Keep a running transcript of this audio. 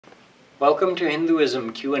Welcome to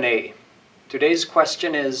Hinduism Q&A. Today's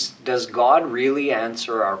question is, does God really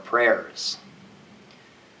answer our prayers?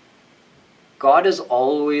 God is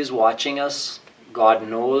always watching us. God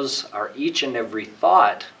knows our each and every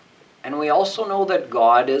thought. And we also know that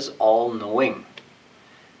God is all-knowing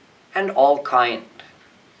and all-kind.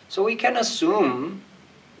 So we can assume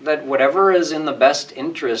that whatever is in the best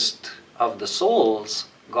interest of the souls,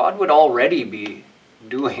 God would already be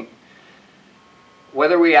doing.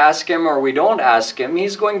 Whether we ask Him or we don't ask Him,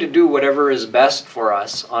 He's going to do whatever is best for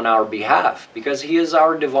us on our behalf, because He is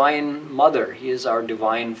our Divine Mother, He is our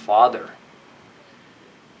Divine Father.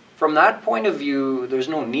 From that point of view, there's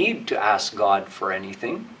no need to ask God for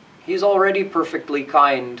anything. He's already perfectly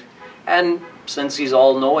kind, and since He's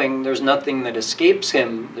all-knowing, there's nothing that escapes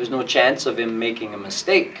Him. There's no chance of Him making a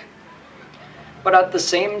mistake. But at the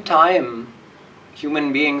same time,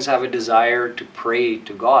 human beings have a desire to pray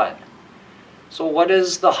to God. So what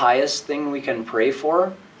is the highest thing we can pray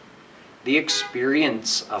for? The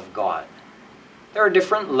experience of God. There are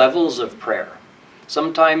different levels of prayer.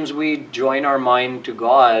 Sometimes we join our mind to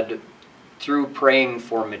God through praying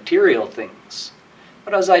for material things.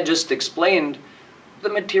 But as I just explained, the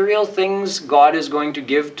material things God is going to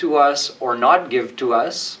give to us or not give to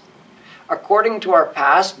us according to our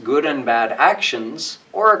past good and bad actions,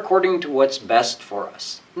 or according to what's best for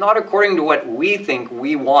us, not according to what we think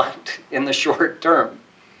we want in the short term.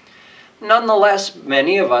 Nonetheless,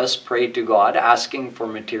 many of us pray to God asking for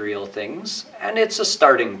material things, and it's a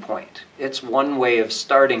starting point. It's one way of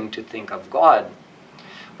starting to think of God.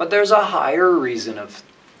 But there's a higher reason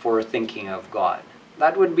for thinking of God.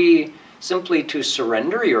 That would be simply to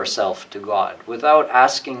surrender yourself to God without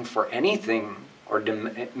asking for anything or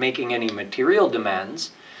making any material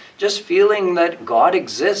demands, just feeling that God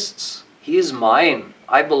exists. He is mine.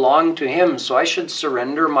 I belong to Him, so I should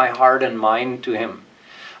surrender my heart and mind to Him.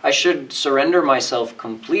 I should surrender myself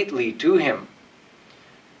completely to Him.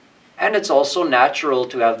 And it's also natural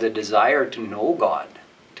to have the desire to know God,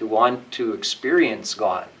 to want to experience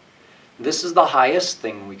God. This is the highest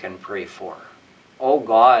thing we can pray for. Oh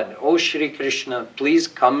God, oh Shri Krishna, please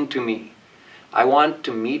come to me. I want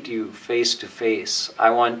to meet you face to face. I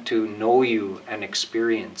want to know you and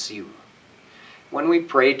experience you. When we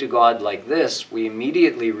pray to God like this, we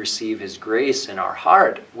immediately receive His grace in our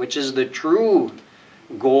heart, which is the true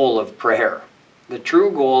goal of prayer. The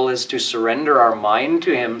true goal is to surrender our mind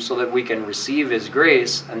to Him so that we can receive His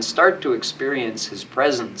grace and start to experience His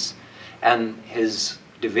presence and His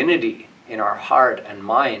divinity in our heart and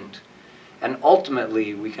mind. And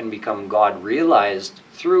ultimately, we can become God-realized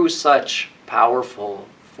through such powerful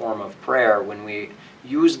form of prayer when we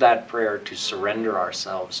use that prayer to surrender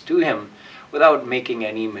ourselves to Him without making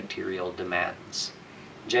any material demands.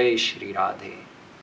 Jai Shri Radhe.